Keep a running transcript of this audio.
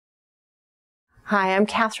Hi, I'm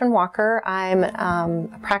Kathryn Walker. I'm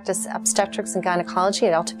practice obstetrics and gynecology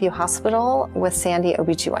at Alta View Hospital with Sandy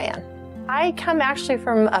OB/GYN. I come actually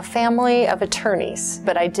from a family of attorneys,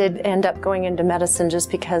 but I did end up going into medicine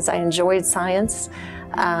just because I enjoyed science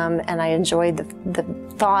and I enjoyed the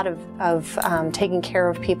thought of taking care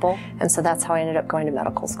of people, and so that's how I ended up going to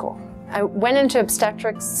medical school. I went into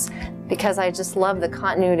obstetrics because I just love the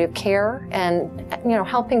continuity of care and,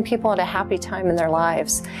 helping people at a happy time in their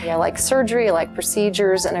lives. I like surgery, I like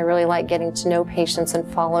procedures, and I really like getting to know patients and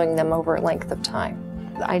following them over a length of time.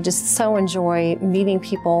 I just so enjoy meeting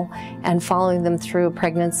people and following them through a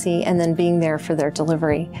pregnancy and then being there for their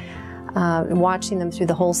delivery, watching them through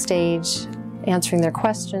the whole stage, answering their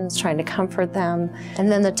questions, trying to comfort them.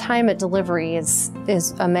 And then the time at delivery is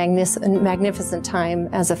a magnificent time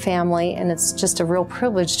as a family, and it's just a real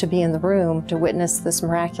privilege to be in the room to witness this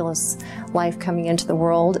miraculous life coming into the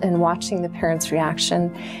world and watching the parents'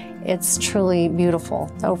 reaction. It's truly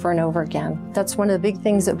beautiful over and over again. That's one of the big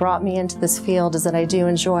things that brought me into this field, is that I do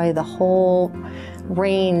enjoy the whole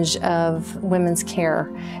range of women's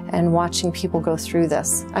care and watching people go through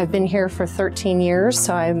this. I've been here for 13 years,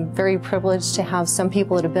 so I'm very privileged to have some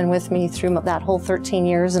people that have been with me through that whole 13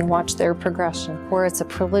 years and watch their progression. Where it's a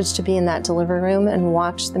privilege to be in that delivery room and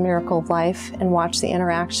watch the miracle of life and watch the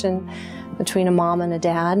interaction between a mom and a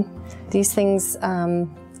dad. These things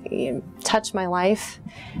touch my life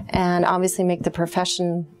and obviously make the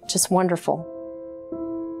profession just wonderful.